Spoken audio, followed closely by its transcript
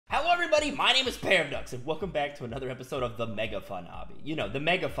Hello everybody, my name is PairofDucks, and welcome back to another episode of the Mega Fun Obby. You know, the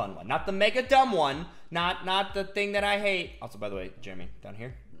mega fun one, not the mega dumb one, not the thing that I hate. Also, by the way, Jeremy, down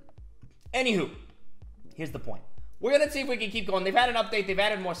here. Anywho, here's the point. We're gonna see if we can keep going. They've had an update, they've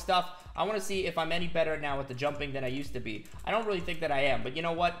added more stuff. I wanna see if I'm any better now with the jumping than I used to be. I don't really think that I am, but you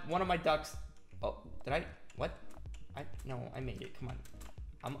know what? One of my ducks, oh, did I, what? No, I made it, come on.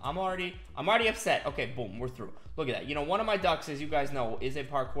 I'm already upset. Okay, boom, we're through. Look at that. You know, one of my ducks, as you guys know, is a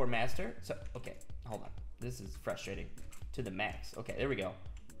parkour master. So, okay, hold on. This is frustrating to the max. Okay, there we go.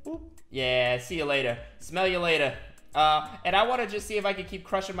 Boop. Yeah, see you later. Smell you later. And I want to just see if I can keep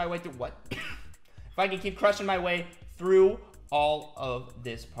crushing my way through what? If I can keep crushing my way through all of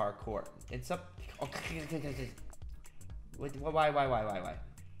this parkour. It's up. Okay. Why?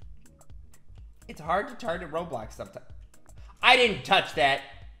 It's hard to target Roblox sometimes. I didn't touch that.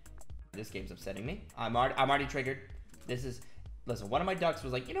 This game's upsetting me. I'm already triggered. This is, listen, one of my ducks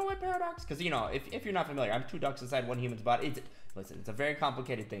was like, you know what, PairofDucks? Because, you know, if you're not familiar, I'm two ducks inside one human's body. Listen, it's a very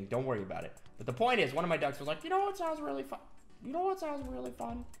complicated thing. Don't worry about it. But the point is, one of my ducks was like, you know what sounds really fun? You know what sounds really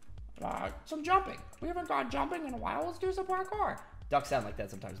fun? Some jumping. We haven't gone jumping in a while. Let's do some parkour. Ducks sound like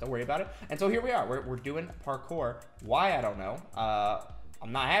that sometimes. Don't worry about it. And so here we are. We're doing parkour. Why? I don't know.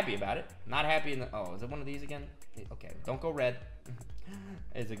 I'm not happy about it. Not happy in the, oh, is it one of these again? Okay, don't go red.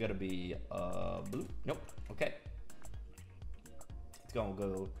 Is it gonna be blue? Nope. Okay. It's gonna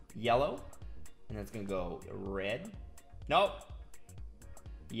go yellow, and then it's gonna go red. Nope.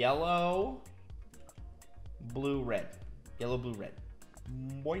 Yellow, blue, red. Yellow, blue, red.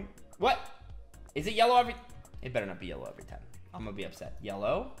 Boing. What? Is it yellow every? It better not be yellow every time. I'm gonna be upset.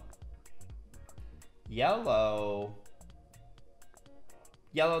 Yellow. Yellow.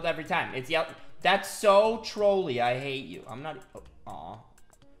 Yellow every time. It's yellow. That's so trolly. I hate you. I'm not. Oh, aw.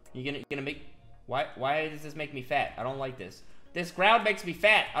 You gonna make? Why does this make me fat? I don't like this. This ground makes me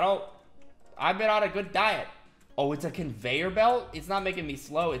fat. I've been on a good diet. Oh, it's a conveyor belt. It's not making me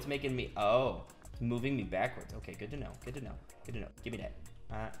slow. It's making me. Oh, it's moving me backwards. Okay, good to know. Good to know. Good to know. Give me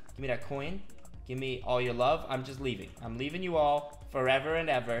that. Give me that coin. Give me all your love. I'm just leaving. I'm leaving you all forever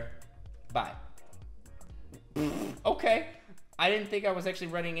and ever. Bye. Okay. I didn't think I was actually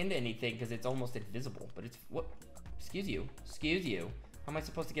running into anything because it's almost invisible, but it's what? Excuse you. How am I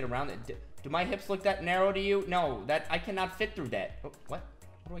supposed to get around it? Do my hips look that narrow to you? No, that I cannot fit through that. Oh, what?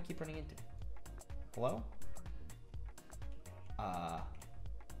 What do I keep running into? Hello? Guys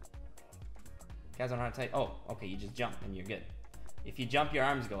don't know how to type. Oh, okay, you just jump and you're good. If you jump, your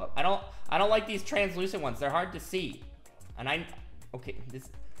arms go up. I don't like these translucent ones. They're hard to see. And okay, this is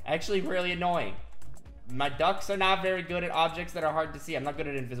actually really annoying. My ducks are not very good at objects that are hard to see. I'm not good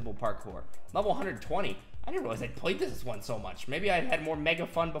at invisible parkour. Level 120. I didn't realize I'd played this one so much. Maybe I'd had more mega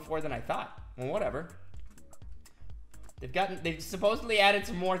fun before than I thought. Well, whatever. They've supposedly added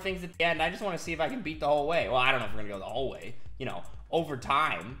some more things at the end. I just want to see if I can beat the whole way. Well, I don't know if we're gonna go the whole way. You know, over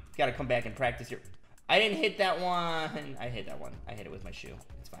time, you gotta come back and practice your. I didn't hit that one. I hit that one. I hit it with my shoe.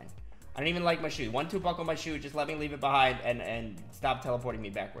 It's fine. I don't even like my shoe. 1-2 buckle my shoe. Just let me leave it behind and stop teleporting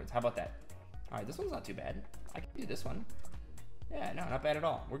me backwards. How about that? All right, this one's not too bad. I can do this one. Yeah, no, not bad at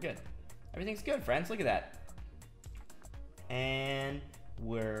all. We're good. Everything's good, friends. Look at that. And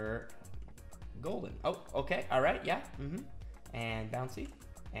we're golden. Oh, okay. All right. Yeah. And bouncy.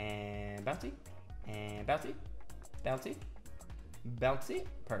 And bouncy. And bouncy. Bouncy. Bouncy.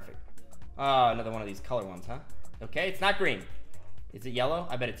 Perfect. Oh, another one of these color ones, huh? Okay, it's not green. Is it yellow?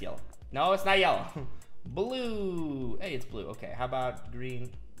 I bet it's yellow. No, it's not yellow. Blue. Hey, it's blue. Okay, how about green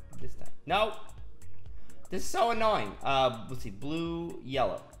this time? No. This is so annoying. Let's see. Blue,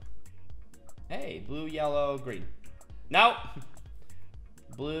 yellow. Hey, blue, yellow, green. No.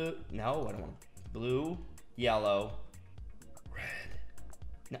 Blue. No, I don't want blue, yellow, red.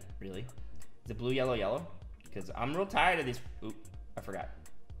 No, really? Is it blue, yellow, yellow? Because I'm real tired of these. Oop, I forgot.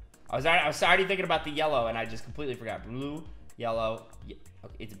 I was already thinking about the yellow, and I just completely forgot. Blue, yellow.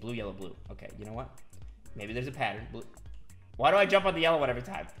 Okay, it's blue, yellow, blue. Okay, you know what? Maybe there's a pattern. Blue. Why do I jump on the yellow one every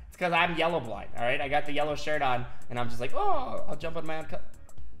time? It's because I'm yellow blind, all right? I got the yellow shirt on, and I'm just like, oh, I'll jump on my own color.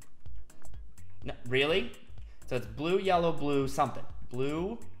 No, really? So it's blue, yellow, blue, something.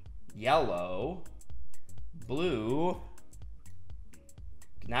 Blue, yellow, blue,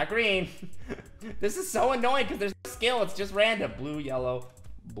 not green. This is so annoying because there's no skill. It's just random. Blue, yellow,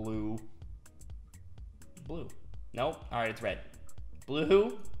 blue, blue. Nope. All right, it's red.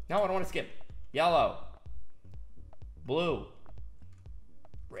 Blue. No, I don't want to skip. Yellow. Blue.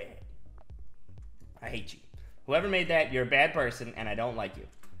 Red. I hate you. Whoever made that, you're a bad person, and I don't like you.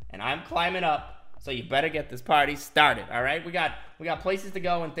 And I'm climbing up, so you better get this party started. All right, we got places to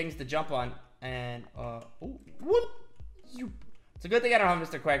go and things to jump on, and ooh, whoop, you It's a good thing I don't have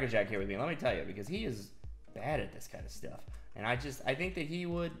Mr. Quackerjack here with me, let me tell you, because he is bad at this kind of stuff. And I think that he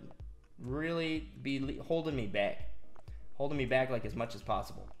would really be holding me back. Holding me back like as much as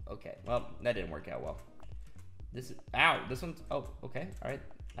possible. Okay, well, that didn't work out well. Ow, this one's, oh, okay, all right.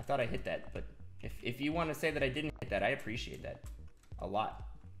 I thought I hit that, but if you want to say that I didn't hit that, I appreciate that a lot.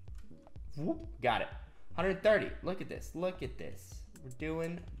 Whoop, got it. 130, look at this, look at this. We're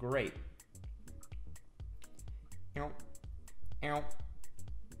doing great. Ow, ow,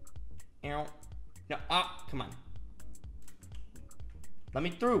 ow. No, come on. Let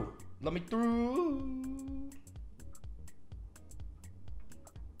me through, let me through.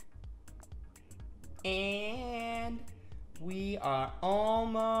 And we are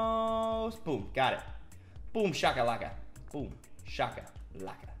almost, boom, got it. Boom, shakalaka. Boom,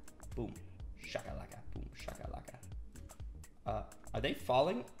 shakalaka. Boom, shakalaka. Boom, shakalaka. Are they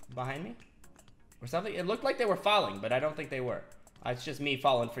falling behind me? Or something? It looked like they were falling, but I don't think they were. It's just me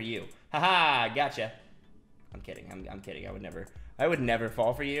falling for you. Haha, gotcha. I'm kidding, I'm kidding. I would never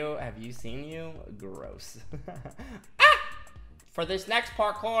fall for you. Have you seen you? Gross. For this next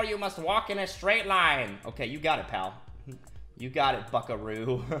parkour, you must walk in a straight line. Okay, you got it, pal. You got it,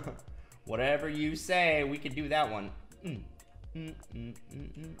 buckaroo. Whatever you say, we could do that one.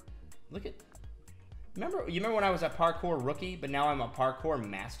 Look at... You remember when I was a parkour rookie, but now I'm a parkour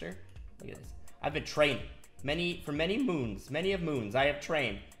master? Look at this. I've been training. For many moons, I have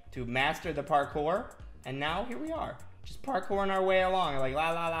trained to master the parkour, and now here we are. Just parkouring our way along, like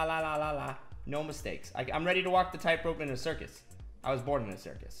la la la la la la la. No mistakes. I'm ready to walk the tightrope in a circus. I was born in a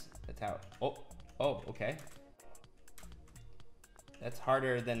circus. That's how. Oh, okay. That's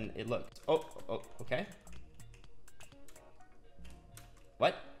harder than it looks. Oh, okay.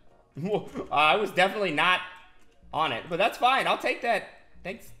 What? I was definitely not on it, but that's fine. I'll take that.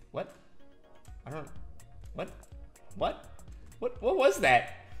 Thanks. What? I don't. What was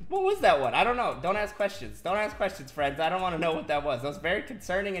that? What was that one? I don't know. Don't ask questions. Don't ask questions, friends. I don't want to know what that was. That was very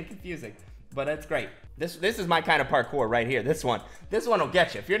concerning and confusing, but it's great. This is my kind of parkour right here. This one will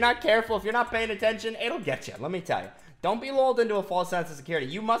get you. If you're not careful, if you're not paying attention, it'll get you. Let me tell you. Don't be lulled into a false sense of security.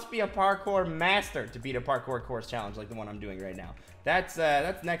 You must be a parkour master to beat a parkour course challenge like the one I'm doing right now. That's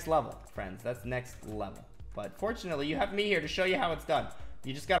next level, friends. That's next level. But fortunately, you have me here to show you how it's done.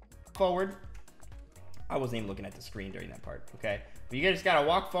 You just gotta walk forward. I wasn't even looking at the screen during that part, okay? But you just gotta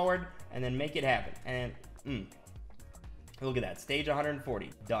walk forward and then make it happen. And look at that, stage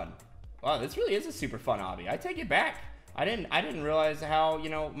 140, done. Wow, this really is a super fun obby. I take it back. I didn't realize how,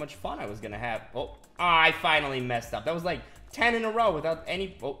 much fun I was gonna have. Oh, I finally messed up. That was like 10 in a row without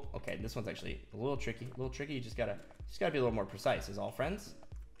any. Oh, okay. This one's actually a little tricky. You just gotta be a little more precise, is all, friends.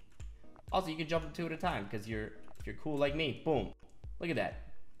 Also, you can jump them 2 at a time because if you're cool like me. Boom. Look at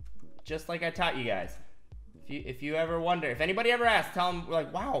that. Just like I taught you guys. If you ever wonder, if anybody ever asks, tell them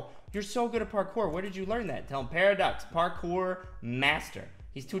like, wow, you're so good at parkour. Where did you learn that? Tell them PairofDucks, parkour master.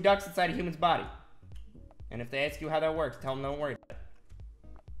 He's 2 ducks inside a human's body. And if they ask you how that works, tell them don't worry about it.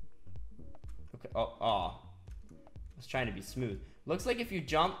 Okay. Oh. I was trying to be smooth. Looks like if you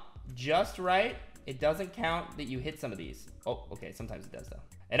jump just right, it doesn't count that you hit some of these. Oh, okay. Sometimes it does, though.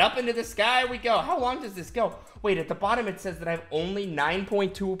 And up into the sky we go. How long does this go? Wait, at the bottom it says that I'm only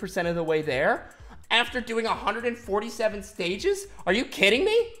 9.2% of the way there after doing 147 stages? Are you kidding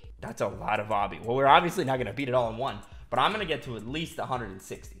me? That's a lot of obby. Well, we're obviously not going to beat it all in one, but I'm going to get to at least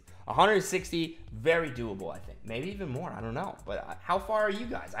 160. 160, very doable, I think. Maybe even more, I don't know. But how far are you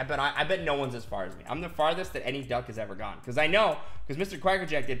guys? I bet no one's as far as me. I'm the farthest that any duck has ever gone. Because I know, because Mr.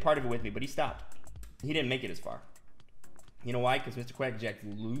 Quackerjack did part of it with me, but he stopped. He didn't make it as far. You know why? Because Mr. Quackerjack's a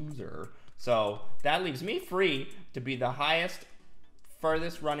loser. So that leaves me free to be the highest,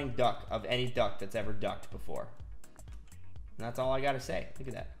 furthest running duck of any duck that's ever ducked before. And that's all I gotta say. Look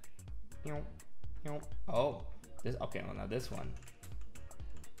at that. Oh, okay, well now this one's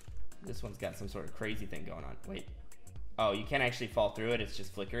got some sort of crazy thing going on. Wait. Oh, you can't actually fall through it. It's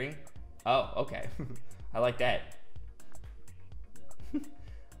just flickering. Oh, okay. I like that.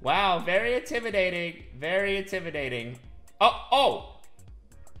 Wow, very intimidating. Very intimidating. Oh!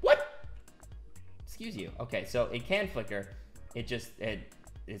 What? Excuse you. Okay, so it can flicker.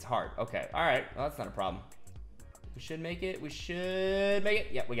 It's hard. Okay, all right. Well, that's not a problem. We should make it.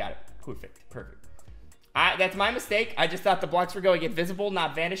 Yeah, we got it. Perfect. That's my mistake. I just thought the blocks were going invisible,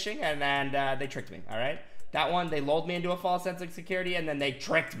 not vanishing, and then they tricked me, all right? That one, they lulled me into a false sense of security, and then they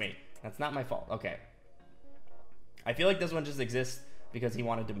tricked me. That's not my fault. Okay. I feel like this one just exists because he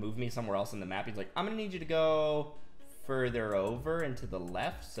wanted to move me somewhere else in the map. He's like, I'm going to need you to go further over and to the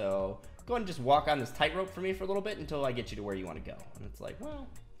left, so go ahead and just walk on this tightrope for me for a little bit until I get you to where you want to go. And it's like, well,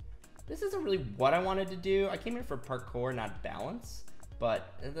 This isn't really what I wanted to do. I came here for parkour, not balance,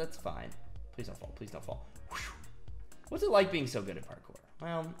 but that's fine. Please don't fall. Please don't fall. Whew. What's it like being so good at parkour?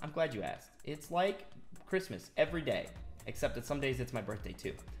 Well, I'm glad you asked. It's like Christmas every day, except that some days it's my birthday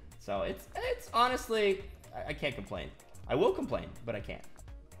too. So it's honestly, I can't complain. I will complain, but I can't.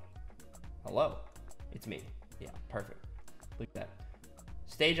 Hello, it's me. Yeah, perfect. Look at that.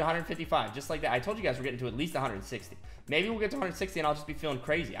 Stage 155, just like that. I told you guys we're getting to at least 160. Maybe we'll get to 160 and I'll just be feeling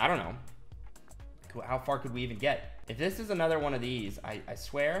crazy. I don't know. How far could we even get? If this is another one of these, I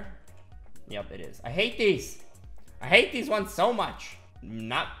swear. Yep, it is. I hate these. I hate these ones so much.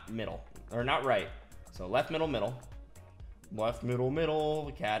 Not middle, or not right. So left, middle, middle. Left, middle, middle.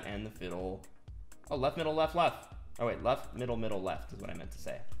 The cat and the fiddle. Oh, left, middle, left, left. Oh, wait, left, middle, middle, left is what I meant to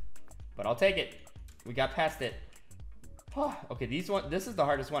say. But I'll take it. We got past it. Oh, okay, this is the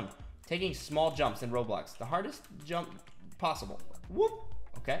hardest one. Taking small jumps in Roblox. The hardest jump possible. Whoop.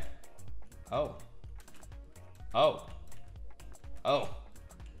 Okay. Oh. Oh. Oh.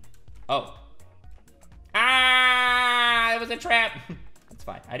 Oh. Ah! It was a trap. It's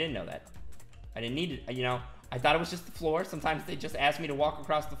fine. I didn't know that. I didn't need it. You know, I thought it was just the floor. Sometimes they just ask me to walk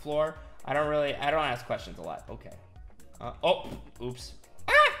across the floor. I don't ask questions a lot. Okay. Oh. Oops.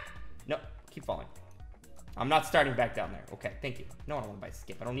 Ah! No. Keep falling. I'm not starting back down there. Okay, thank you. No, I don't want to buy a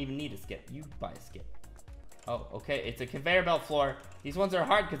skip. I don't even need a skip. You buy a skip. Oh, okay. It's a conveyor belt floor. These ones are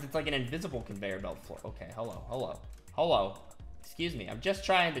hard because it's like an invisible conveyor belt floor. Okay, hello, hello, hello. Excuse me. I'm just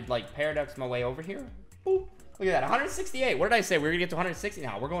trying to like PairofDucks my way over here. Boop. Look at that. 168. What did I say? We're going to get to 160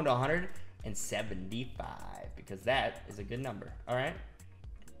 now. We're going to 175 because that is a good number. All right.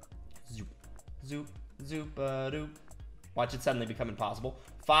 Zoop, zoop, zoop, doop. Watch it suddenly become impossible.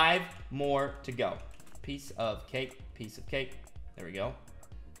 5 more to go. Piece of cake, piece of cake. There we go.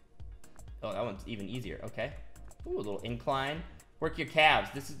 Oh, that one's even easier. Okay. Ooh, a little incline. Work your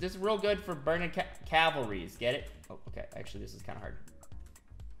calves. This is real good for burning cavalries. Get it? Oh, okay. Actually, this is kind of hard.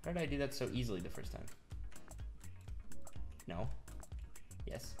 How did I do that so easily the first time? No.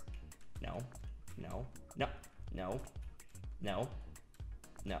 Yes. No. No. No. No. No.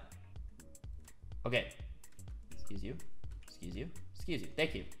 No. Okay. Excuse you. Excuse you. Excuse you.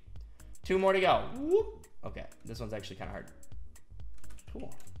 Thank you. 2 more to go. Whoop. Okay, this one's actually kind of hard.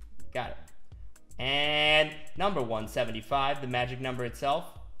 Cool. Got it. And number 175, the magic number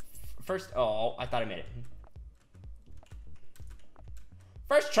itself. First, oh, I thought I made it.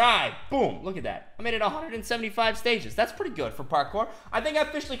 First try. Boom. Look at that. I made it 175 stages. That's pretty good for parkour. I think I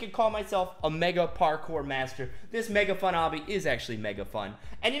officially could call myself a mega parkour master. This mega fun obby is actually mega fun.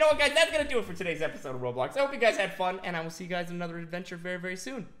 And you know what, guys? That's going to do it for today's episode of Roblox. I hope you guys had fun, and I will see you guys in another adventure very, very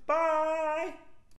soon. Bye.